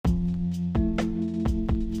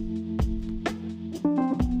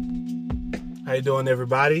How you doing,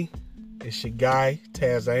 everybody? It's your guy,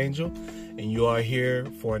 Taz the Angel, and you are here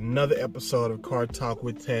for another episode of Car Talk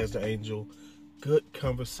with Taz the Angel. Good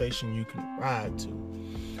conversation you can ride to.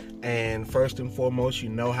 And first and foremost, you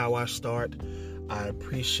know how I start. I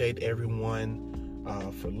appreciate everyone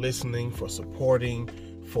for listening, for supporting,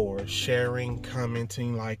 for sharing,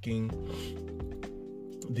 commenting, liking.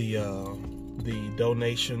 The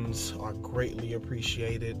donations are greatly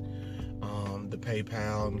appreciated. The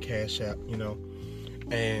PayPal and Cash App,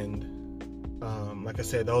 and like I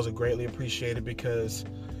said, those are greatly appreciated because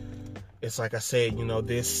it's like I said,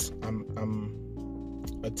 I'm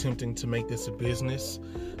attempting to make this a business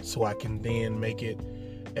so I can then make it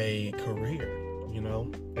a career,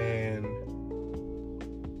 and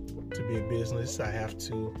to be a business, I have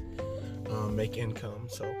to make income.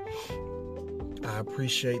 So I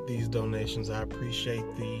appreciate these donations. I appreciate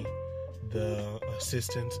the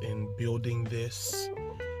assistance in building this.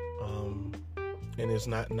 And it's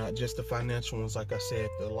not just the financial ones, like I said,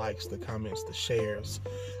 the likes, the comments, the shares,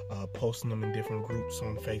 posting them in different groups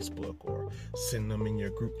on Facebook or sending them in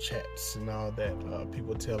your group chats and all that.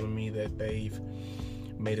 People telling me that they've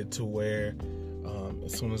made it to where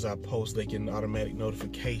as soon as I post, they get an automatic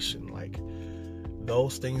notification. Like,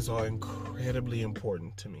 those things are incredibly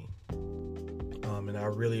important to me. And I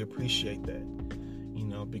really appreciate that,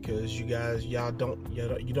 because you guys, you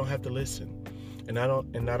don't have to listen. And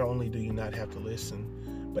not only do you not have to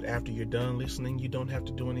listen, but after you're done listening, you don't have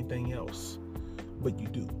to do anything else, but you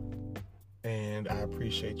do. And I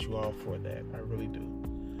appreciate you all for that. I really do.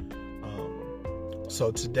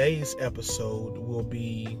 So today's episode will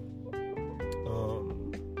be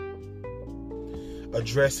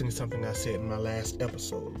addressing something I said in my last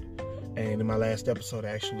episode. And in my last episode, I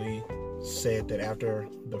actually said that after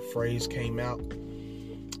the phrase came out,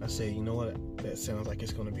 I said, you know what, that sounds like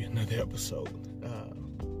it's going to be another episode.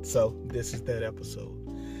 So this is that episode.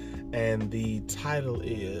 And the title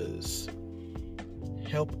is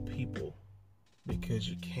Help People Because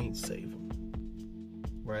You Can't Save Them.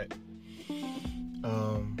 Right?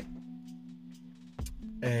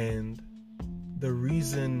 And the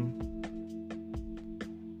reason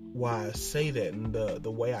why I say that and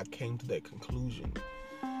the way I came to that conclusion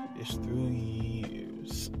is through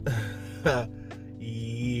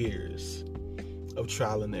years of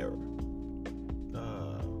trial and error,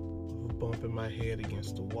 bumping my head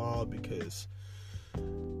against the wall because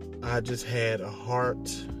I just had a heart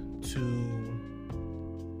to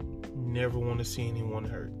never want to see anyone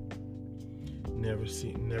hurt, never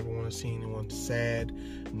want to see anyone sad,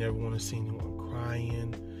 never want to see anyone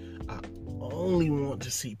crying. I only want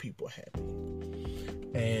to see people happy.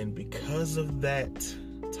 And because of that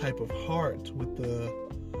type of heart,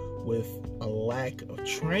 with a lack of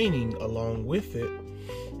training along with it,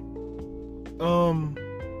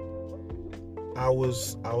 I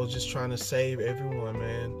was just trying to save everyone,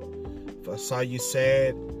 man. If I saw you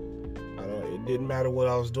sad, it didn't matter what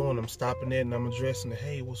I was doing. I'm stopping it and I'm addressing it.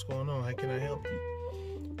 Hey, what's going on? How can I help you?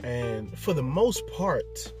 And for the most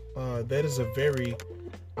part, that is a very,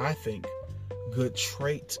 I think, good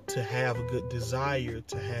trait to have, a good desire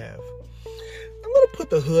to have. I'm gonna put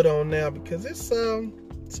the hood on now because it's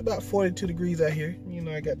about 42 degrees out here.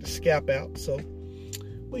 I got the scalp out, so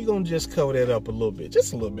we're gonna just cover that up a little bit,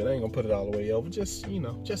 just a little bit. I ain't gonna put it all the way over, just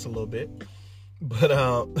just a little bit. But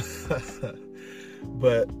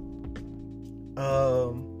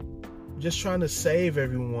just trying to save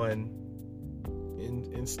everyone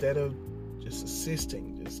instead of just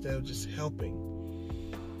assisting, instead of just helping.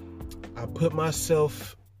 I put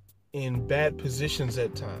myself in bad positions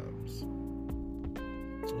at times,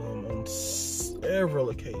 on several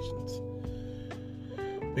occasions,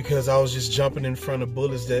 because I was just jumping in front of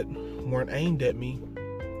bullets that weren't aimed at me,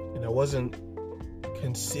 and I wasn't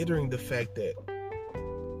considering the fact that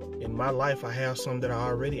in my life I have some that are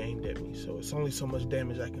already aimed at me, so it's only so much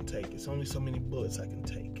damage I can take. It's only so many bullets I can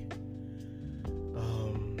take.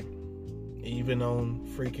 Even on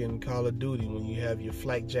freaking Call of Duty, when you have your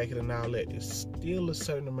flak jacket and all that, it's still a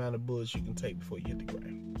certain amount of bullets you can take before you hit the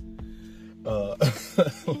ground.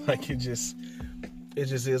 Like it just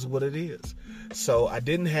is what it is. So I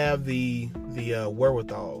didn't have the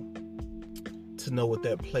wherewithal to know what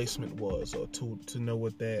that placement was, or to know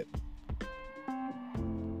what that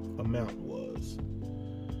amount was.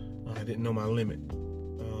 I didn't know my limit,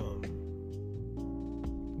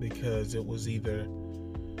 because it was either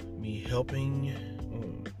me helping,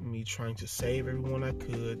 me trying to save everyone I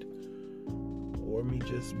could, or me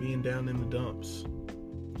just being down in the dumps.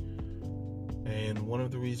 And one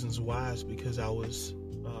of the reasons why is because I was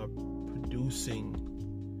producing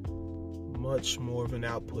much more of an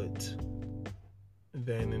output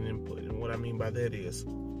than an input. And what I mean by that is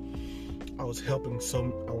I was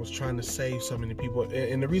trying to save so many people.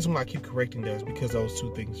 And the reason why I keep correcting that is because those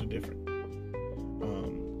two things are different.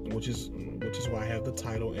 Which is why I have the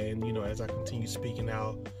title. And, as I continue speaking,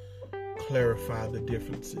 I'll clarify the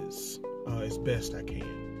differences as best I can.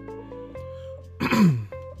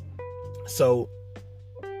 So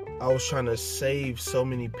I was trying to save so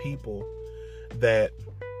many people that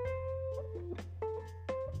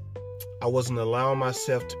I wasn't allowing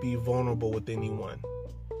myself to be vulnerable with anyone,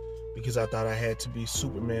 because I thought I had to be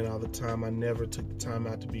Superman all the time. I never took the time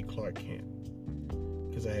out to be Clark Kent.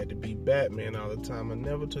 Because I had to be Batman all the time. I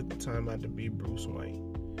never took the time out to be Bruce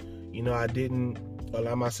Wayne. I didn't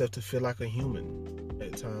allow myself to feel like a human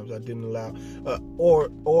at times. I didn't allow,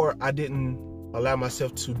 or I didn't allow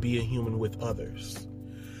myself to be a human with others.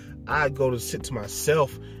 I'd go to sit to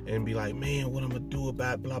myself and be like, man, what am I going to do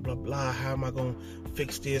about blah, blah, blah? How am I going to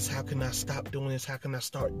fix this? How can I stop doing this? How can I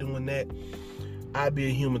start doing that? I'd be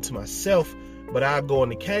a human to myself, but I'd go in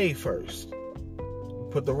the cave first.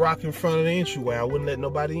 Put the rock in front of the entryway. I wouldn't let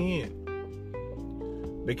nobody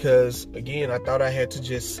in. Because, again, I thought I had to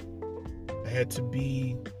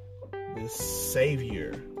be the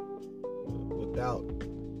savior without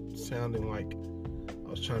sounding like I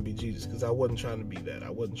was trying to be Jesus. Because I wasn't trying to be that. I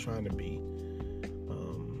wasn't trying to be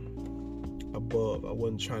above. I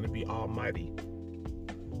wasn't trying to be almighty.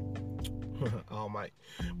 Almighty.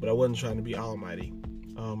 But I wasn't trying to be almighty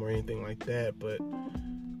or anything like that. But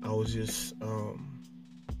I was just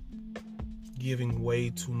giving way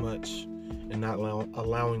too much and not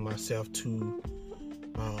allowing myself to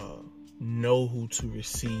know who to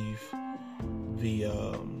receive the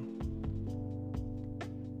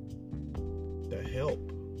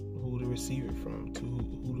help, who to receive it from,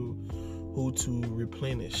 who to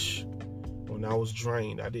replenish. When I was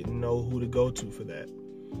drained, I didn't know who to go to for that,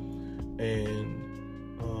 and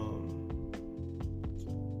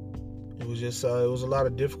it was a lot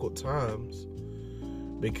of difficult times,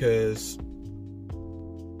 because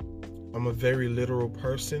I'm a very literal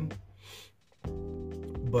person,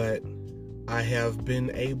 but I have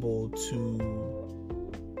been able to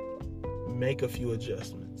make a few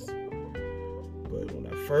adjustments. But when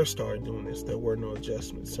I first started doing this, there were no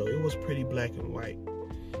adjustments. So it was pretty black and white.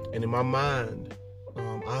 And in my mind,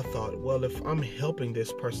 I thought, well, if I'm helping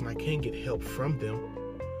this person, I can get help from them.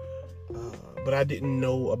 But I didn't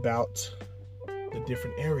know about the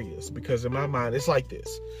different areas, because in my mind, it's like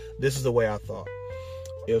this. This is the way I thought.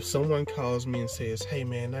 If someone calls me and says, hey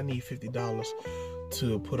man, I need $50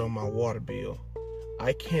 to put on my water bill,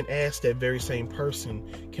 I can't ask that very same person,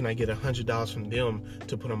 can I get $100 from them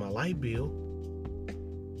to put on my light bill?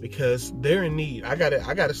 Because they're in need. I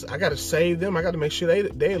gotta save them. I gotta make sure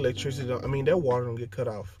their electricity, their water don't get cut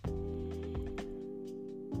off.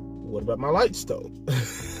 What about my lights though?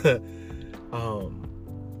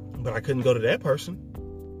 But I couldn't go to that person.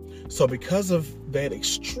 So because of that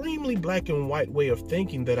extremely black and white way of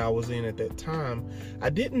thinking that I was in at that time, I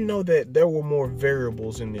didn't know that there were more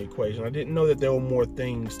variables in the equation. I didn't know that there were more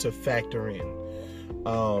things to factor in.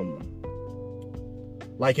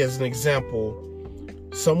 Like as an example,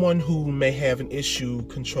 someone who may have an issue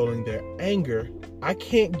controlling their anger, I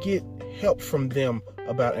can't get help from them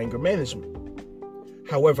about anger management.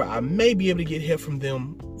 However, I may be able to get help from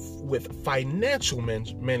them with financial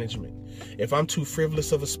management. If I'm too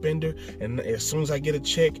frivolous of a spender, and as soon as I get a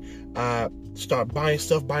check, I start buying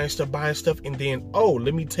stuff, and then,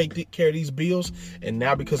 let me take care of these bills. And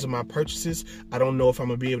now because of my purchases, I don't know if I'm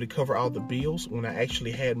going to be able to cover all the bills when I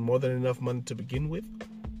actually had more than enough money to begin with.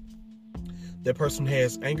 That person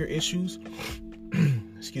has anger issues,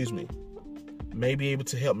 excuse me, may be able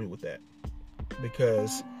to help me with that,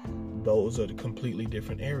 because those are the completely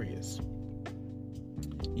different areas.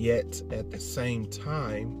 Yet at the same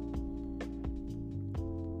time,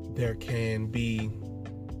 there can be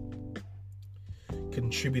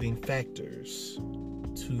contributing factors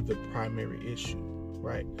to the primary issue,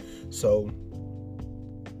 right? So,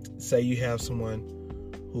 say you have someone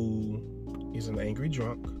who is an angry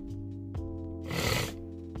drunk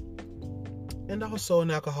and also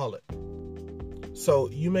an alcoholic. So,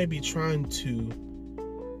 you may be trying to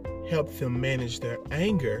help them manage their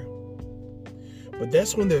anger, but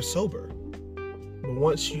that's when they're sober. But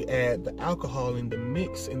once you add the alcohol in the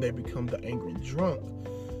mix and they become the angry drunk,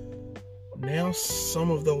 now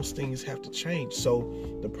some of those things have to change. So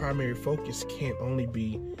the primary focus can't only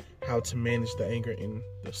be how to manage the anger in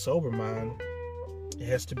the sober mind. It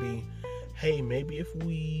has to be, hey, maybe if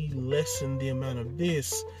we lessen the amount of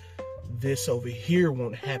this over here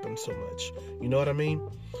won't happen so much. You know what I mean?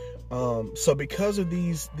 So because of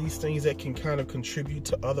these things that can kind of contribute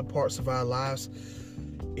to other parts of our lives,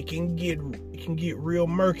 it can get real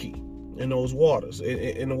murky in those waters.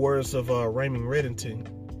 In the words of Raymond Reddington,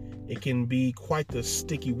 it can be quite the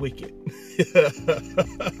sticky wicket.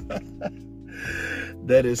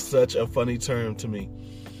 That is such a funny term to me.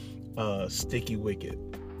 Sticky wicket.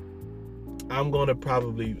 I'm gonna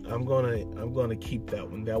keep that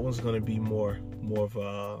one. That one's gonna be more of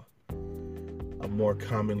a more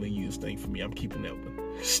commonly used thing for me. I'm keeping that one.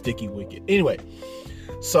 Sticky wicket. Anyway,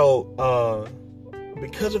 so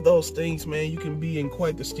because of those things, man, you can be in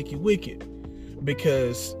quite the sticky wicket,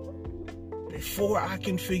 because before I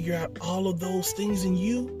can figure out all of those things in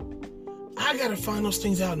you, I gotta find those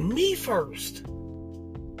things out in me first.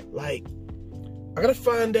 Like, I gotta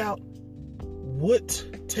find out what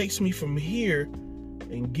takes me from here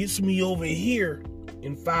and gets me over here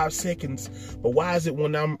in 5 seconds. But why is it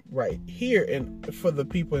when I'm right here? And for the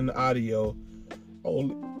people in the audio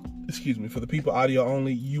only, for the people audio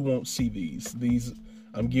only, you won't see these.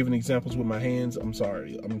 I'm giving examples with my hands. I'm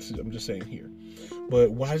sorry. I'm just saying here.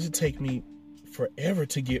 But why does it take me forever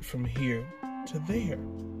to get from here to there?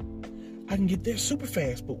 I can get there super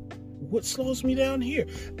fast, but what slows me down here?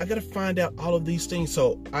 I got to find out all of these things.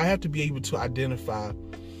 So I have to be able to identify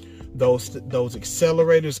those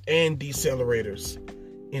accelerators and decelerators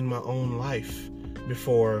in my own life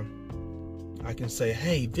before I can say,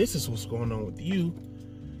 hey, this is what's going on with you.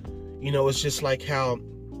 You know, it's just like how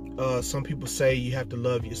some people say you have to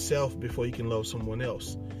love yourself before you can love someone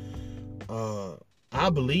else. I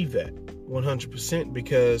believe that 100%,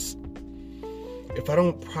 because if I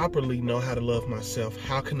don't properly know how to love myself,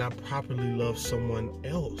 how can I properly love someone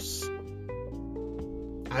else?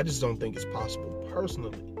 I just don't think it's possible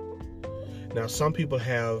personally. Now, some people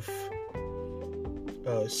have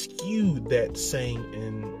skewed that saying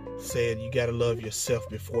and said you got to love yourself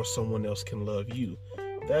before someone else can love you.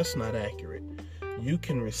 That's not accurate. You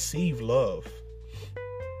can receive love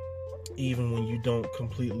even when you don't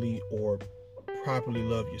completely or properly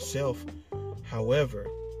love yourself. However,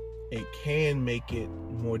 it can make it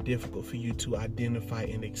more difficult for you to identify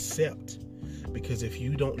and accept, because if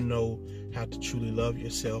you don't know how to truly love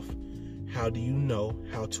yourself, how do you know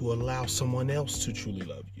how to allow someone else to truly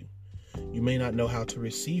love you? You may not know how to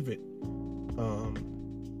receive it,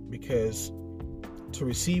 because to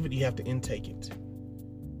receive it, you have to intake it.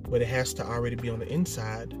 But it has to already be on the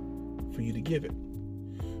inside for you to give it.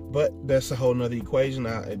 But that's a whole nother equation.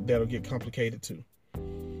 That'll get complicated too.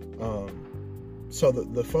 So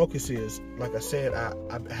the focus is, like I said, I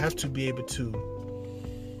have to be able to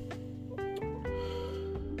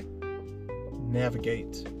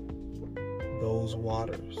navigate those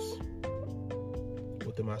waters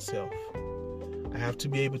within myself. I have to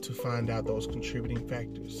be able to find out those contributing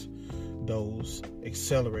factors, those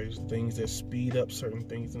accelerators, things that speed up certain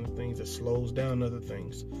things and the things that slows down other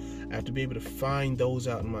things. I have to be able to find those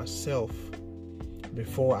out in myself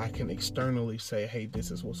before I can externally say, hey,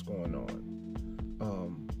 this is what's going on.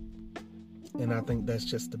 And I think that's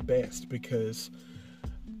just the best, because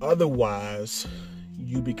otherwise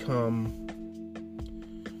you become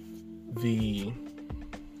the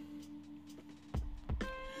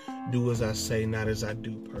do as I say, not as I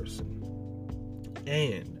do person.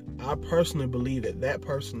 And I personally believe that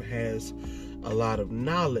person has a lot of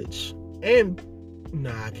knowledge and,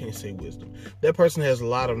 I can't say wisdom. That person has a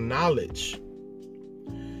lot of knowledge.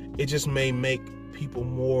 It just may make people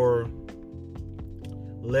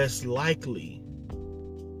less likely.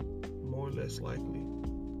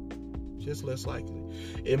 Just less likely.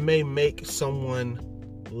 It may make someone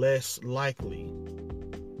less likely.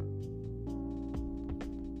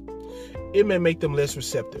 It may make them less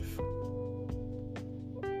receptive.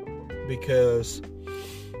 Because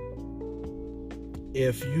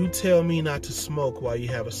if you tell me not to smoke while you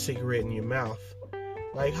have a cigarette in your mouth,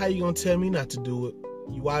 like, how you gonna tell me not to do it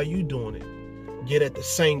while you doing it? Yet at the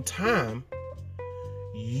same time,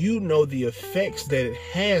 you know the effects that it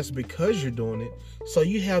has because you're doing it, so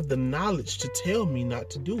you have the knowledge to tell me not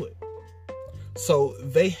to do it. So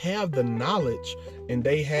they have the knowledge, and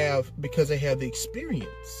because they have the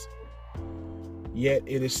experience. Yet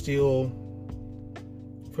it is still,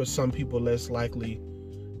 for some people, less likely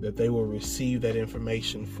that they will receive that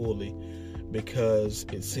information fully, because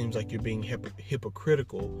it seems like you're being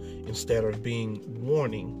hypocritical instead of being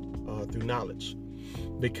warning through knowledge.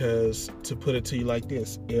 Because, to put it to you like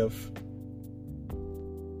this, if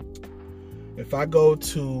I go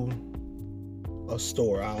to a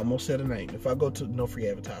store, I almost said a name. If I go to, no free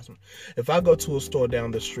advertisement. If I go to a store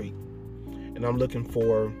down the street and I'm looking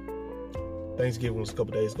for, Thanksgiving was a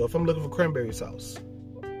couple days ago, if I'm looking for cranberry sauce,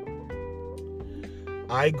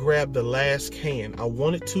 I grabbed the last can. I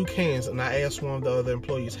wanted 2 cans, and I asked one of the other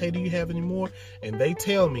employees, hey, do you have any more? And they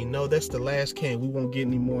tell me, no, that's the last can. We won't get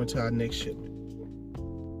any more until our next shipment.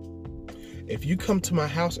 If you come to my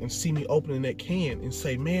house and see me opening that can and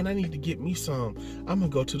say, man, I need to get me some, I'm going to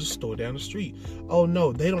go to the store down the street. Oh,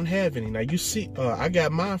 no, they don't have any. Now, you see, I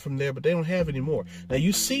got mine from there, but they don't have any more. Now,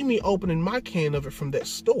 you see me opening my can of it from that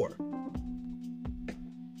store.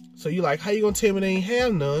 So you're like, how you going to tell me they ain't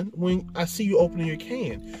have none when I see you opening your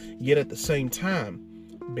can? Yet at the same time,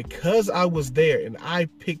 because I was there and I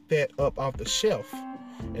picked that up off the shelf,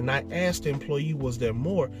 and I asked the employee, was there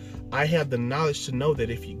more? I have the knowledge to know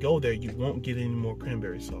that if you go there, you won't get any more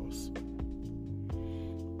cranberry sauce.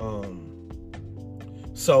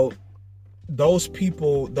 So those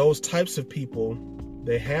people, those types of people,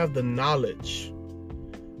 they have the knowledge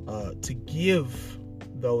to give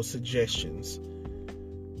those suggestions.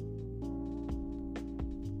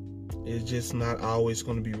 It's just not always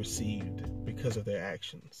going to be received because of their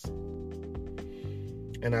actions.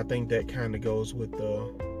 And I think that kind of goes with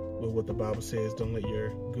what the Bible says, don't let your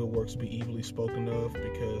good works be evilly spoken of,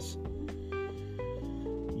 because,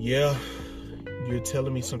 yeah, you're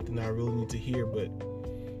telling me something I really need to hear, but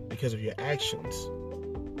because of your actions,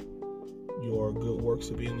 your good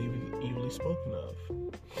works are being evilly spoken of.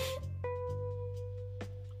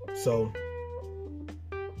 So,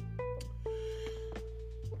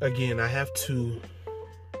 again, I had to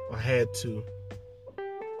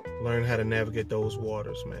learn how to navigate those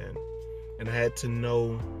waters, man. And I had to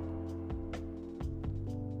know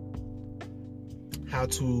how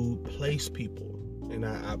to place people. And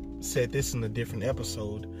I said this in a different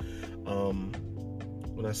episode,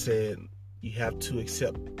 when I said you have to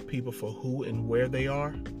accept people for who and where they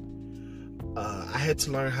are. I had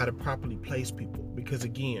to learn how to properly place people, because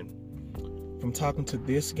again, from talking to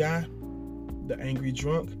this guy, the angry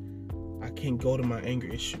drunk, I can't go to my anger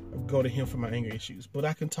issue, go to him for my anger issues, but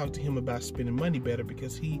I can talk to him about spending money better,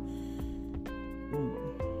 because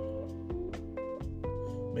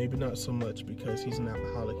maybe not so much, because he's an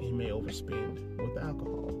alcoholic and he may overspend with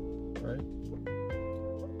alcohol, right?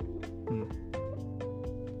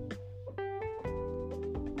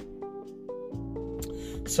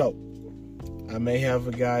 So, I may have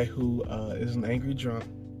a guy who is an angry drunk,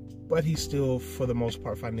 but he's still, for the most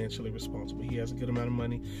part, financially responsible. He has a good amount of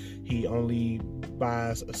money. He only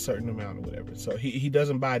buys a certain amount or whatever. So he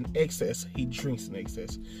doesn't buy in excess. He drinks in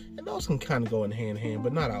excess. And those can kind of go in hand in hand,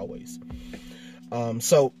 but not always.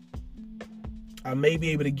 So I may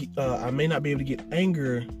be able to get, I may not be able to get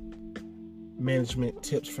anger management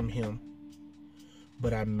tips from him,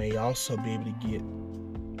 but I may also be able to get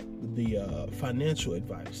the financial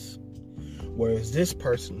advice. Whereas this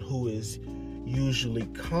person, who is usually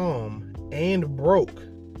calm and broke,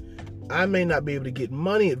 I may not be able to get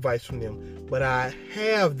money advice from them, but I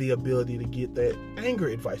have the ability to get that anger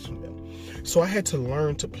advice from them. So I had to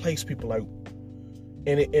learn to place people like,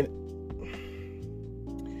 and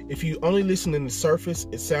if you only listen in the surface,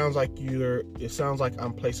 it sounds like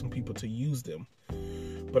I'm placing people to use them,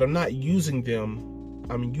 but I'm not using them,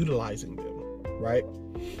 I'm utilizing them, right?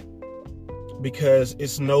 Because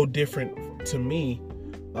it's no different to me.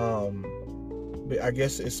 I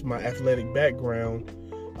guess it's my athletic background.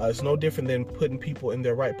 It's no different than putting people in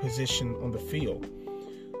their right position on the field.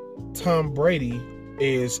 Tom Brady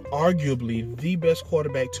is arguably the best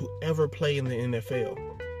quarterback to ever play in the NFL.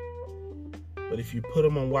 But if you put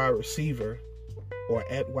him on wide receiver or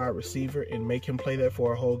at wide receiver and make him play that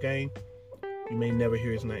for a whole game, you may never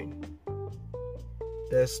hear his name.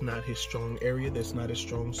 That's not his strong area. That's not his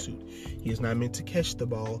strong suit. He is not meant to catch the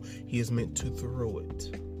ball. He is meant to throw it.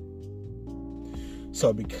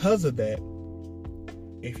 So because of that,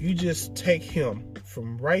 if you just take him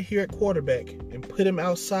from right here at quarterback and put him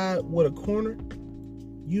outside with a corner,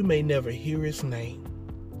 you may never hear his name.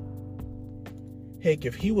 Heck,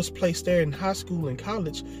 if he was placed there in high school and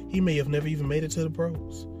college, he may have never even made it to the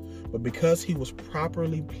pros. But because he was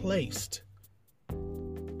properly placed,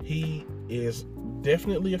 he is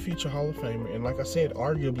definitely a future Hall of Famer. And like I said,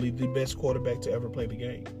 arguably the best quarterback to ever play the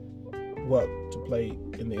game. Well, to play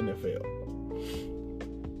in the NFL.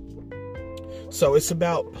 So it's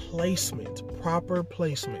about placement, proper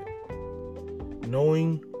placement.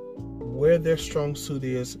 Knowing where their strong suit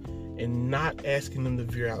is and not asking them to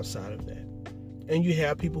veer outside of that. And you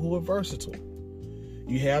have people who are versatile.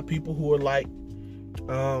 You have people who are like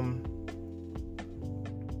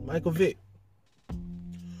Michael Vick,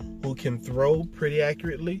 who can throw pretty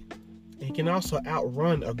accurately and can also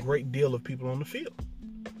outrun a great deal of people on the field.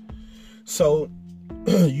 So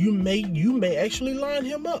you may actually line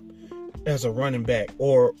him up as a running back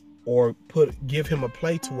or or give him a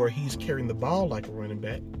play to where he's carrying the ball like a running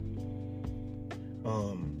back.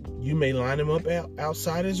 You may line him up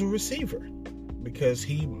outside as a receiver because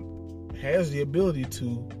he has the ability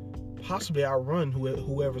to possibly outrun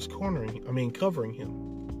whoever's covering him.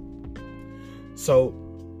 So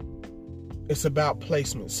it's about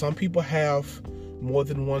placement. Some people have more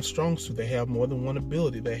than one strong suit. They have more than one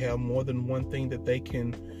ability. They have more than one thing that they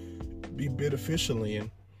can be beneficial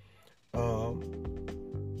in.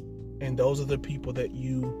 And those are the people that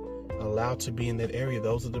you allow to be in that area.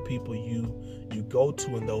 Those are the people you go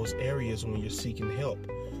to in those areas when you're seeking help.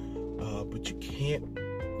 But you can't.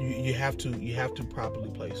 You have to properly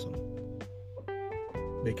place them.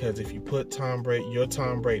 Because if you put your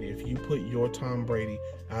Tom Brady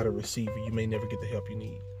out of receiver, you may never get the help you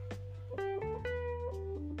need.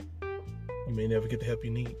 You may never get the help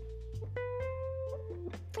you need.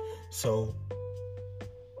 So,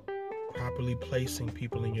 properly placing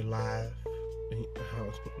people in your life.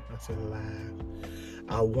 I said live.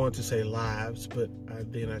 I want to say lives, but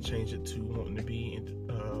then I changed it to wanting to be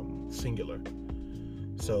singular.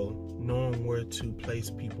 So, knowing where to place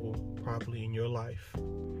people properly in your life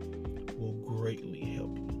will greatly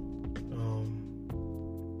help you.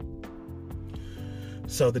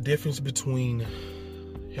 So, the difference between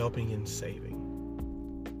helping and saving.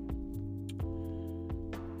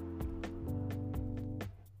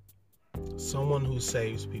 Someone who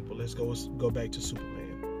saves people. Let's go back to Superman.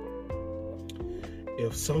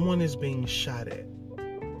 If someone is being shot at,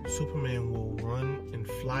 Superman will run and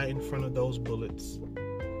fly in front of those bullets,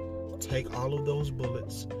 take all of those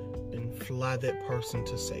bullets, and fly that person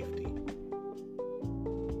to safety.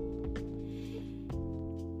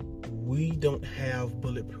 We don't have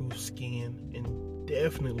bulletproof skin and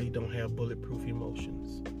definitely don't have bulletproof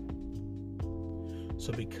emotions.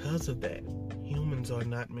 So because of that, humans are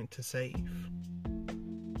not meant to save.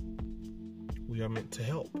 We are meant to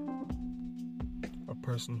help. A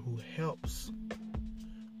person who helps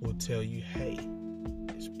will tell you, hey,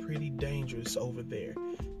 it's pretty dangerous over there.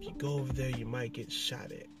 If you go over there, you might get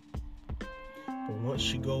shot at. But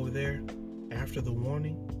once you go over there, after the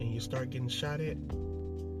warning, and you start getting shot at,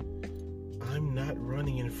 I'm not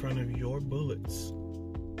running in front of your bullets.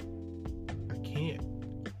 I can't.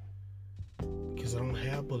 Because I don't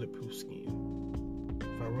have bulletproof skin.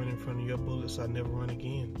 If I run in front of your bullets, I never run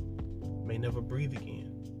again. May never breathe again.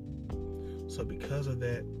 So because of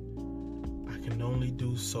that, I can only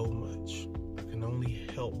do so much. I can only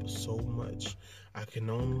help so much. I can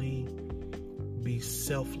only be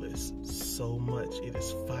selfless so much. It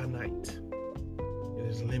is finite. It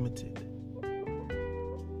is limited.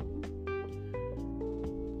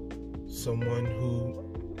 Someone who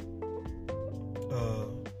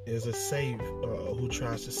is a who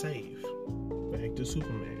tries to save. Back to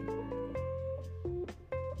Superman.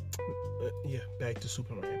 Back to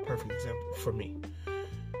Superman. Perfect example for me.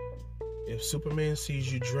 If Superman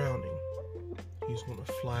sees you drowning, he's going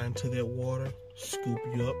to fly into that water, scoop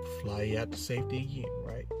you up, fly you out to safety again,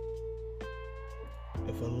 right?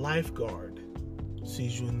 If a lifeguard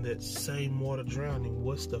sees you in that same water drowning,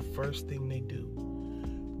 what's the first thing they do?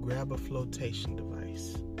 Grab a flotation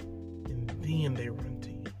device, and then they run to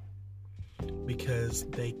you. Because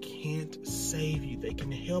they can't save you. They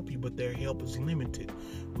can help you, but their help is limited,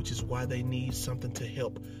 which is why they need something to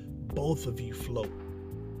help both of you float.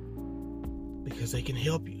 Because they can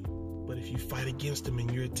help you. But if you fight against them and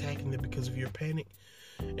you're attacking them because of your panic,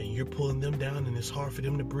 and you're pulling them down and it's hard for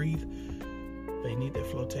them to breathe, they need that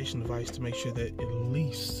flotation device to make sure that at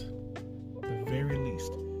least, the very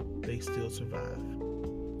least, they still survive.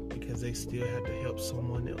 Because they still have to help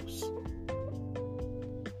someone else.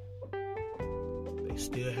 They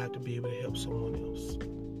still have to be able to help someone else.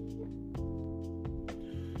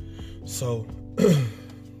 So,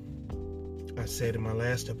 I said in my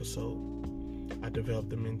last episode, I developed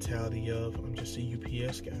the mentality of, I'm just a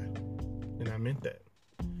UPS guy. And I meant that.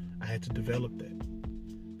 I had to develop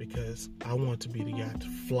that. Because I wanted to be the guy to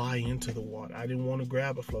fly into the water. I didn't want to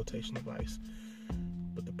grab a flotation device.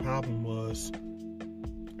 But the problem was,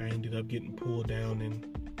 I ended up getting pulled down and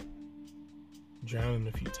drowning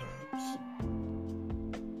a few times.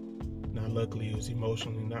 Now, luckily, it was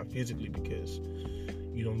emotionally, not physically, because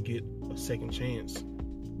you don't get a second chance.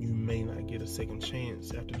 You may not get a second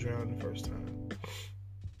chance after drowning the first time.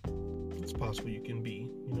 It's possible you can be,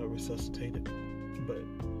 resuscitated, but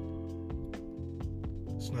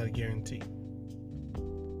it's not a guarantee.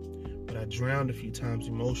 But I drowned a few times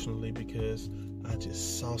emotionally because I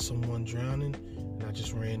just saw someone drowning and I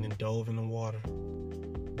just ran and dove in the water.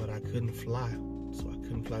 But I couldn't fly, so I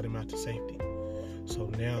couldn't fly them out to safety. So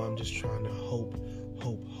now I'm just trying to hope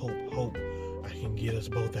I can get us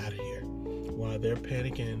both out of here. While they're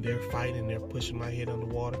panicking and they're fighting, they're pushing my head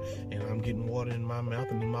underwater, and I'm getting water in my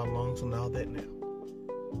mouth and in my lungs and all that now.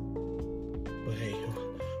 But hey,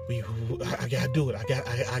 I gotta do it.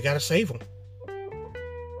 I gotta save them.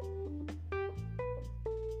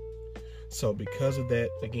 So because of that,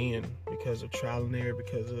 again, because of trial and error,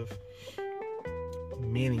 because of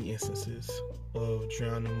many instances of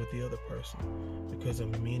drowning with the other person, because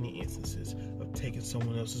of many instances of taking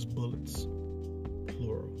someone else's bullets,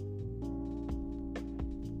 plural,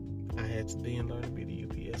 I had to then learn to be the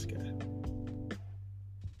UPS guy.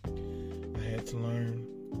 I had to learn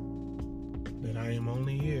that I am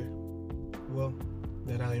only here,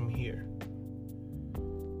 that I am here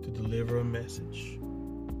to deliver a message.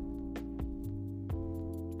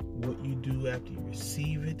 What you do after you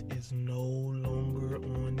receive it is no longer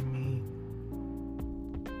on me.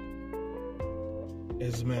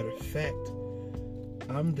 As a matter of fact,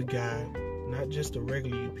 I'm the guy, not just a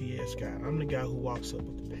regular UPS guy. I'm the guy who walks up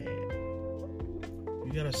with the pad.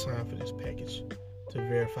 You gotta sign for this package to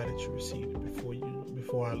verify that you received it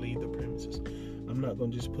before I leave the premises. I'm not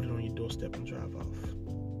gonna just put it on your doorstep and drive off.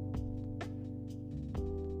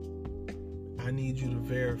 I need you to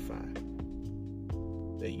verify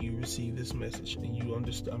that you received this message and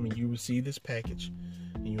you received this package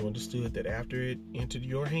and you understood that after it entered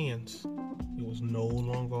your hands, it was no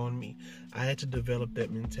longer on me. I had to develop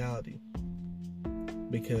that mentality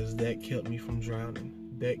because that kept me from drowning.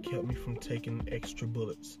 That kept me from taking extra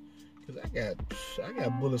bullets. Because I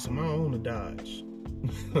got bullets of my own to dodge.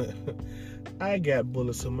 I got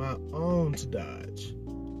bullets of my own to dodge.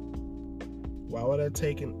 Why would I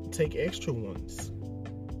take extra ones?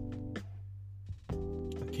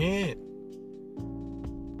 I can't.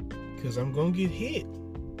 Because I'm going to get hit.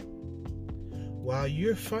 While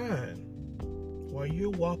you're fine. While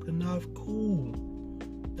you're walking off cool.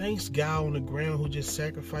 Thanks, guy on the ground who just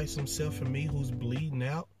sacrificed himself for me, who's bleeding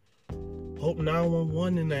out. Hope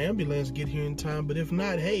 911 and the ambulance get here in time, but if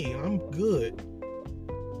not, hey, I'm good.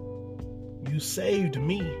 You saved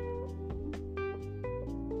me.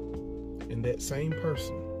 And that same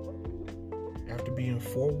person, after being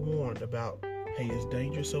forewarned about, hey, it's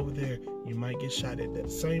dangerous over there, you might get shot at. That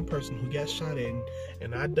same person who got shot at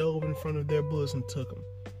and I dove in front of their bullets and took them.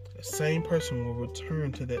 That same person will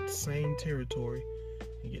return to that same territory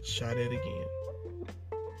and get shot at again.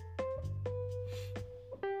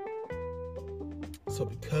 So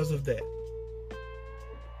because of that,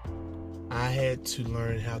 I had to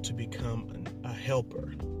learn how to become a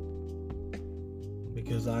helper.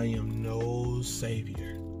 Because I am no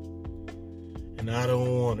savior. And I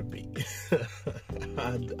don't want to be.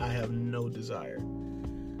 I have no desire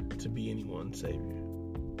to be anyone's savior.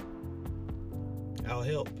 I'll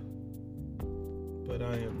help. But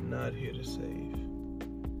I am not here to save.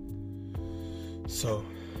 So,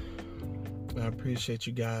 I appreciate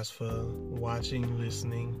you guys for watching,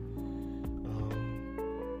 listening,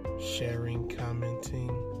 sharing, commenting,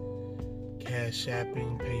 Cash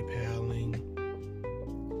Apping, PayPaling,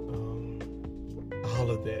 all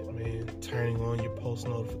of that, man. Turning on your post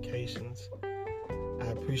notifications. I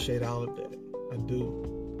appreciate all of that. I do.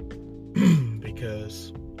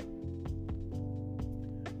 Because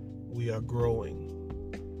we are growing.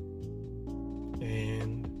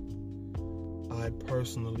 And I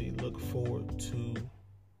personally look forward to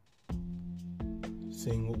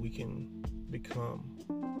seeing what we can become.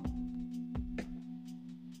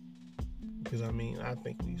 Because I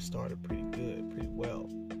think we've started pretty good, pretty well.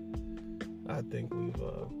 I think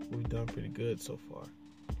we've done pretty good so far.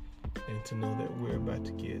 And to know that we're about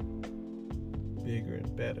to get bigger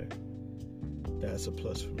and better, that's a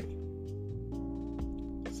plus for me.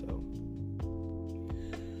 So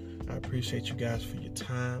I appreciate you guys for your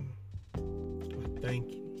time.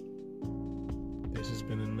 Thank you. This has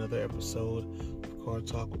been another episode of Car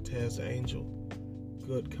Talk with Taz the Angel.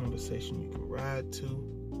 Good conversation you can ride to.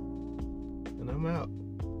 And I'm out.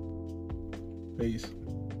 Peace.